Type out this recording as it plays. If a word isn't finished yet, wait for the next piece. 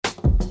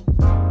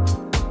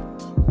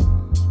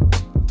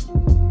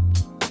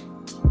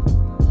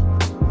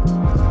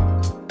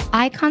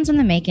Icons in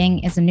the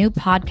Making is a new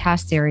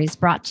podcast series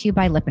brought to you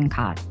by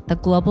Lippincott, the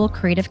global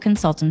creative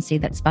consultancy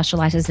that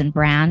specializes in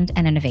brand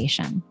and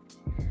innovation.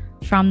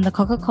 From the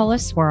Coca-Cola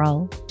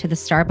swirl to the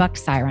Starbucks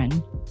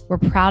siren, we're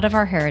proud of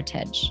our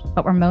heritage,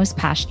 but we're most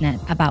passionate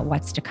about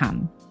what's to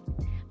come.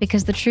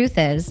 Because the truth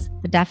is,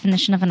 the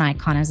definition of an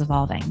icon is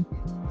evolving.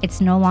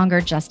 It's no longer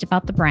just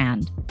about the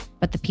brand,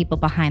 but the people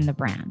behind the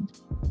brand.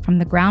 From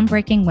the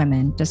groundbreaking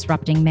women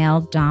disrupting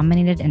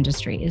male-dominated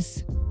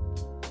industries.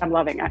 I'm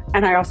loving it.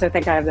 And I also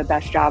think I have the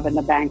best job in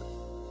the bank.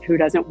 Who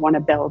doesn't want to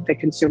build the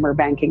consumer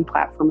banking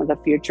platform of the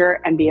future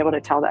and be able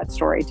to tell that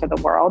story to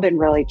the world and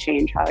really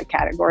change how the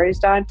category is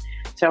done?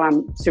 So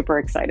I'm super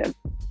excited.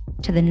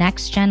 To the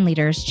next gen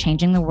leaders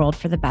changing the world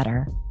for the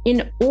better.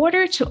 In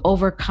order to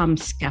overcome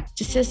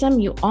skepticism,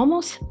 you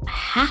almost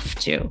have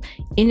to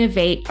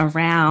innovate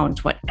around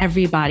what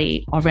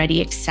everybody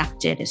already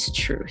accepted as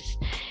truth.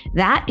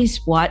 That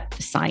is what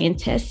the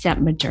scientists at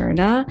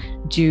Moderna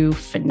do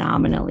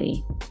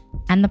phenomenally.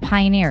 And the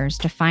pioneers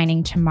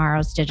defining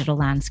tomorrow's digital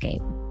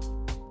landscape.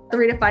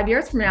 3 to 5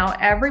 years from now,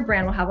 every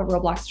brand will have a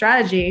Roblox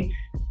strategy,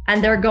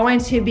 and they're going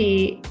to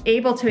be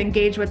able to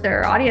engage with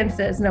their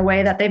audiences in a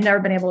way that they've never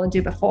been able to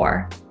do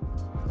before.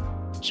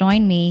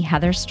 Join me,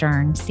 Heather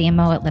Stern,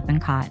 CMO at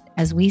Lippincott,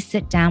 as we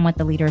sit down with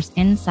the leaders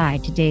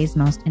inside today's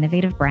most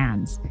innovative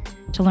brands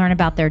to learn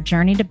about their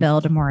journey to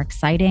build a more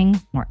exciting,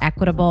 more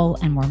equitable,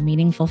 and more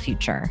meaningful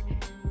future.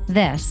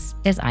 This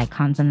is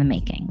Icons in the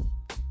Making.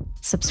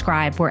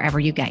 Subscribe wherever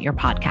you get your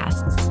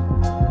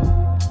podcasts.